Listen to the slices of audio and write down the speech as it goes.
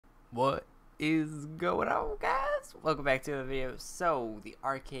What is going on, guys? Welcome back to the video. So, the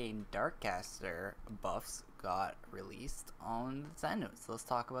Arcane Darkcaster buffs got released on the side notes. So let's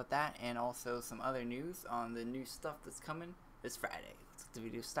talk about that and also some other news on the new stuff that's coming this Friday. Let's get the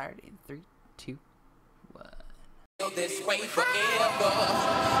video started in 3, 2, 1. This way forever.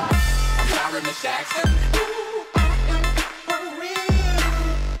 I'm sorry, Miss Jackson.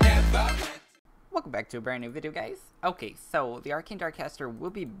 Welcome back to a brand new video, guys. Okay, so the Arcane Darkcaster will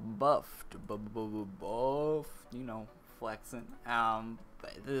be buffed. Buff, you know, flexing.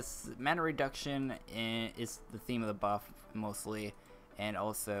 This mana reduction is the theme of the buff mostly, and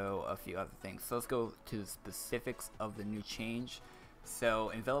also a few other things. So let's go to the specifics of the new change.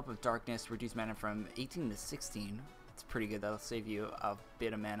 So Envelop of Darkness, reduce mana from 18 to 16. It's pretty good. That'll save you a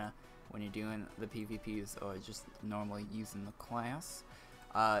bit of mana when you're doing the PvPs or just normally using the class.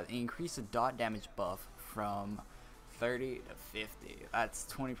 Increase the dot damage buff from 30 to 50. That's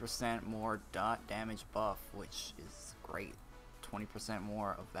 20% more dot damage buff, which is great. 20%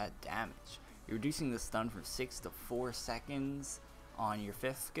 more of that damage. You're reducing the stun from 6 to 4 seconds on your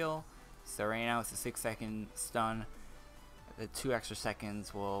 5th skill. So right now it's a 6-second stun. The 2 extra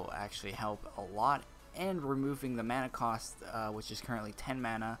seconds will actually help a lot. And removing the mana cost, which is currently 10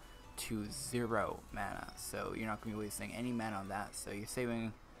 mana, to 0 mana, so you're not going to be wasting any mana on that, so you're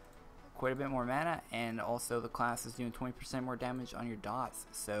saving quite a bit more mana, and also the class is doing 20% more damage on your dots,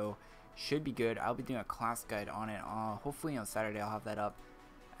 so should be good. I'll be doing a class guide on it, hopefully on Saturday. I'll have that up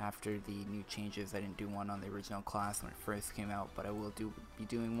after the new changes. I didn't do one on the original class when it first came out, but I will be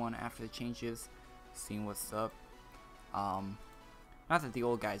doing one after the changes, seeing what's up. Not that the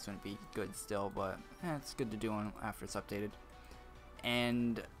old guides wouldn't be good still, but it's good to do one after it's updated.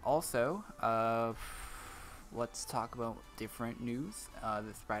 And also, let's talk about different news.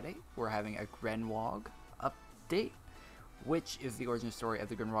 This Friday, we're having a Grenwog update, which is the origin story of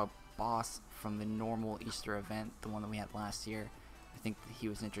the Grenwog boss from the normal Easter event, the one that we had last year. I think he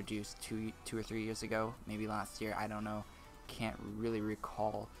was introduced two or 3 years ago, maybe last year. I don't know. Can't really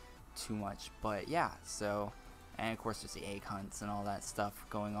recall too much, but yeah. So, and of course, there's the egg hunts and all that stuff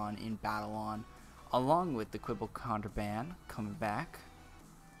going on in Battle-On. Along with the Quibble Coinbiter coming back,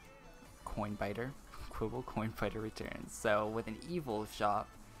 Quibble Coinbiter returns. So with an evil shop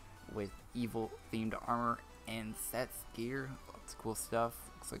with evil themed armor and sets, gear, lots of cool stuff.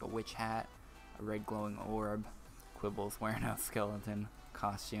 Looks like a witch hat, a red glowing orb. Quibble's wearing a skeleton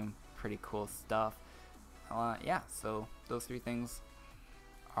costume. Pretty cool stuff. Yeah, so those 3 things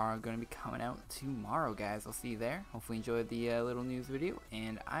are going to be coming out tomorrow, guys. I'll see you there. Hopefully you enjoyed the little news video,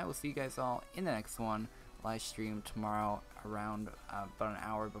 and I will see you guys all in the next one. Live stream tomorrow around about an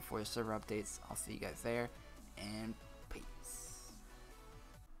hour before the server updates. I'll see you guys there, and peace.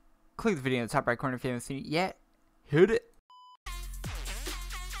 Click the video in the top right corner if you haven't seen it yet. Hit it.